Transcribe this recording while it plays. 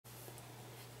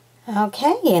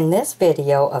Okay, in this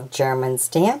video of German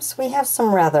stamps, we have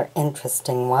some rather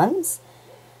interesting ones.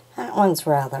 That one's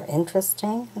rather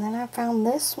interesting, and then I found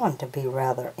this one to be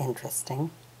rather interesting.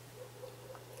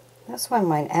 This one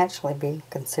might actually be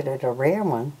considered a rare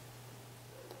one.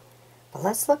 But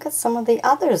let's look at some of the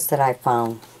others that I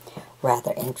found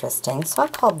rather interesting. So I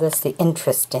called this the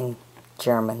interesting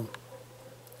German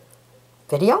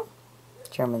video,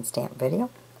 German stamp video.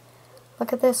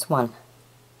 Look at this one.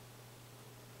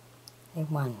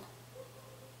 A1.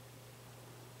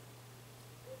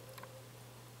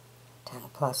 10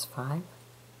 plus 5.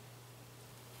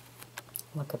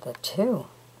 Look at the 2.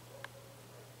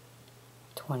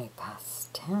 20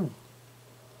 past 10.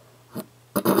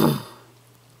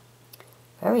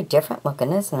 Very different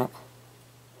looking, isn't it?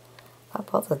 I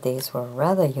thought both of these were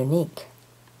rather unique.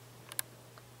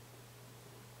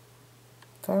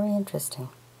 Very interesting.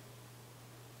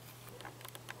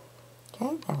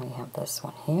 Okay, then we have this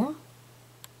one here.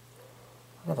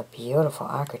 Look at the beautiful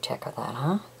architect of that,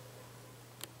 huh?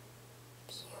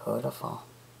 Beautiful.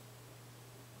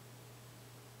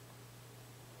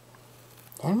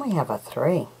 Then we have a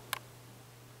 3.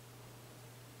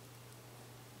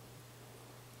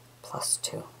 Plus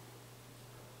 2.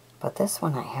 But this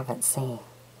one I haven't seen.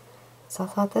 So I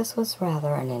thought this was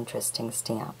rather an interesting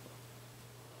stamp.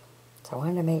 So I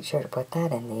wanted to make sure to put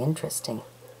that in the interesting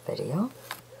video.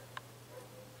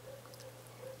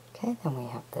 Okay, then we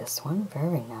have this one.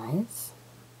 Very nice.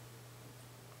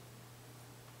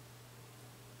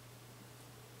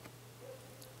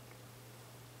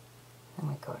 Then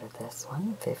we go to this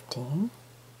one, 15.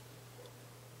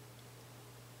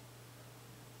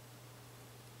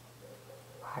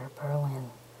 Part of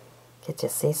Berlin. Get to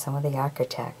see some of the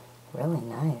architect. Really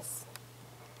nice.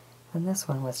 And this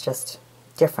one was just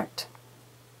different.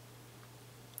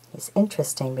 He's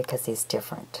interesting because he's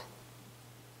different.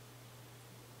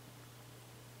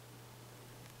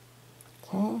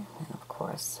 Okay, and of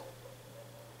course,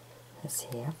 this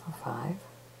here for 5.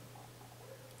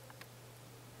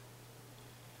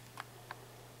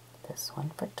 This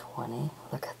one for 20.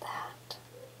 Look at that.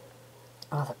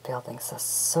 Oh, the buildings are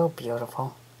so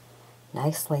beautiful.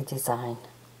 Nicely designed.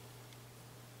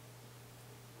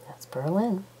 That's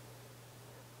Berlin.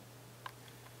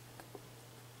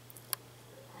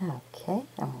 Okay,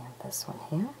 then we have this one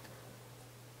here.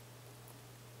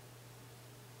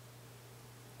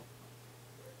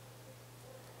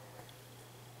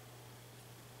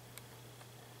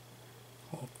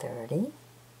 A 30.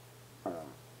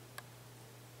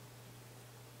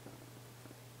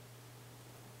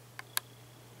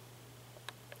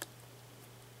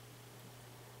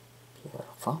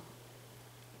 Beautiful.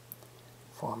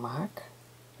 4 mark.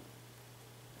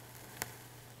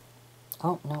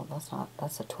 Oh, no, that's not.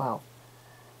 That's a 12.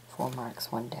 4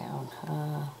 marks, 1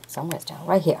 down. Somewhere's down.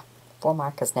 Right here. 4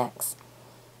 mark is next.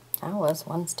 I was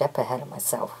one step ahead of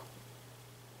myself.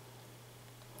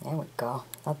 There we go.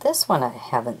 Now this one I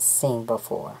haven't seen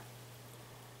before.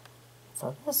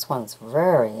 So this one's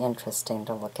very interesting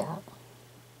to look at.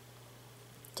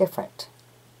 Different.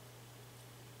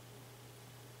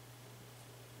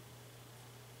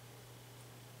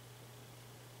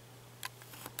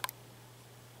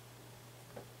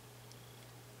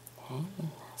 Okay,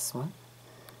 and this one.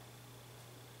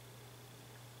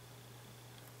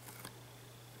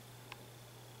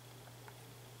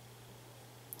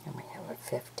 And we have a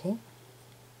 50.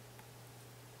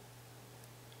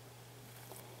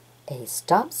 A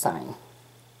stop sign.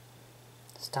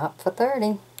 Stop for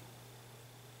 30.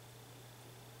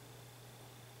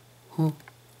 Okay,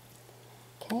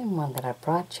 and one that I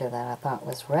brought you that I thought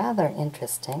was rather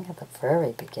interesting at the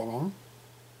very beginning.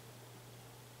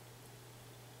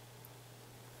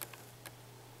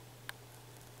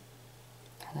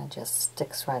 Kind of just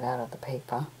sticks right out of the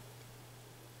paper.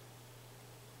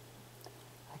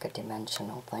 Like a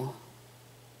dimensional thing.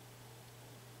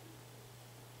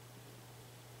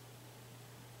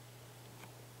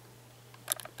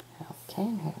 Okay,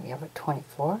 and here we have a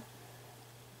 24.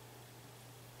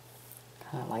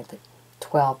 Kind of like the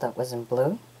 12 that was in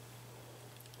blue.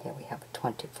 Here we have a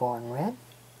 24 in red.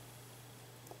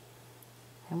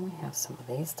 And we have some of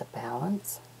these to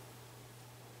balance.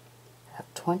 I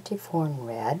have 24 in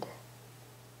red.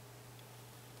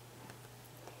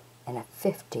 And a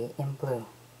 50 in blue.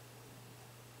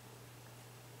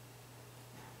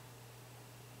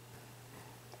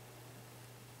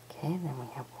 Okay, then we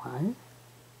have 1.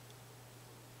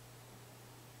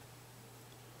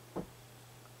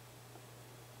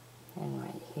 And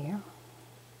right here.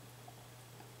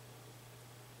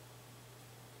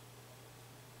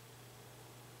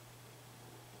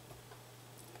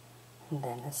 And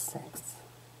then a 6.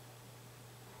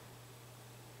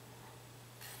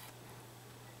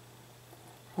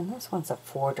 And this one's a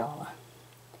 $4.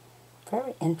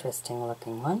 Very interesting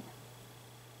looking one.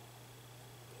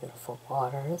 Beautiful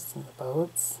waters and the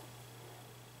boats.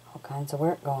 All kinds of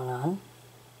work going on.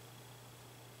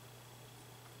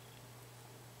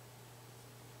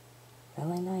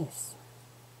 Really nice.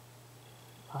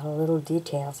 A lot of little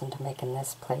details into making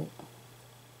this plate.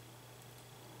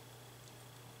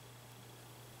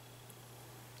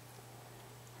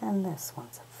 And this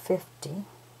one's a 50.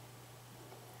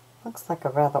 Looks like a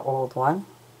rather old one.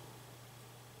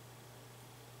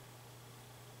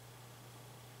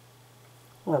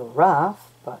 A little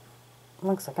rough, but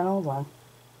looks like an old one.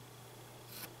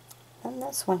 And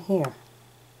this one here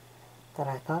that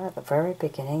I thought at the very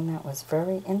beginning that was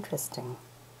very interesting.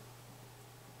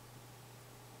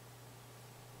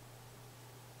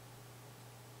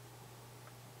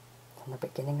 From the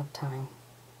beginning of time.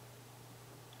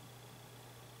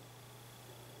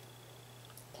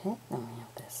 Okay, then we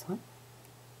have this one.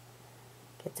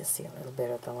 Get to see a little bit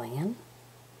of the land.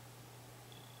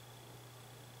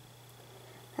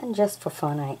 And just for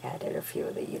fun, I added a few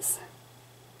of these.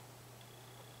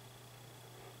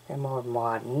 They're more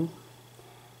modern,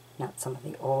 not some of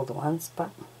the old ones,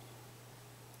 but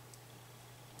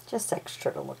just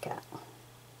extra to look at.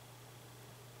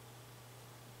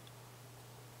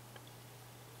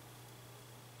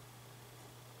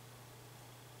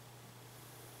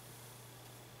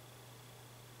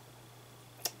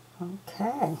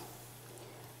 Okay,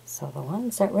 so the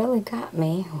ones that really got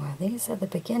me were these at the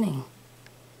beginning.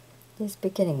 These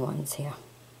beginning ones here.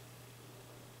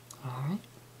 Alright,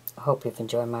 I hope you've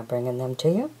enjoyed my bringing them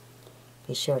to you.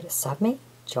 Be sure to sub me,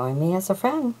 join me as a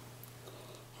friend,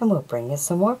 and we'll bring you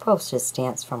some more postage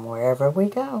stamps from wherever we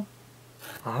go.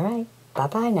 Alright,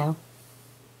 bye-bye now.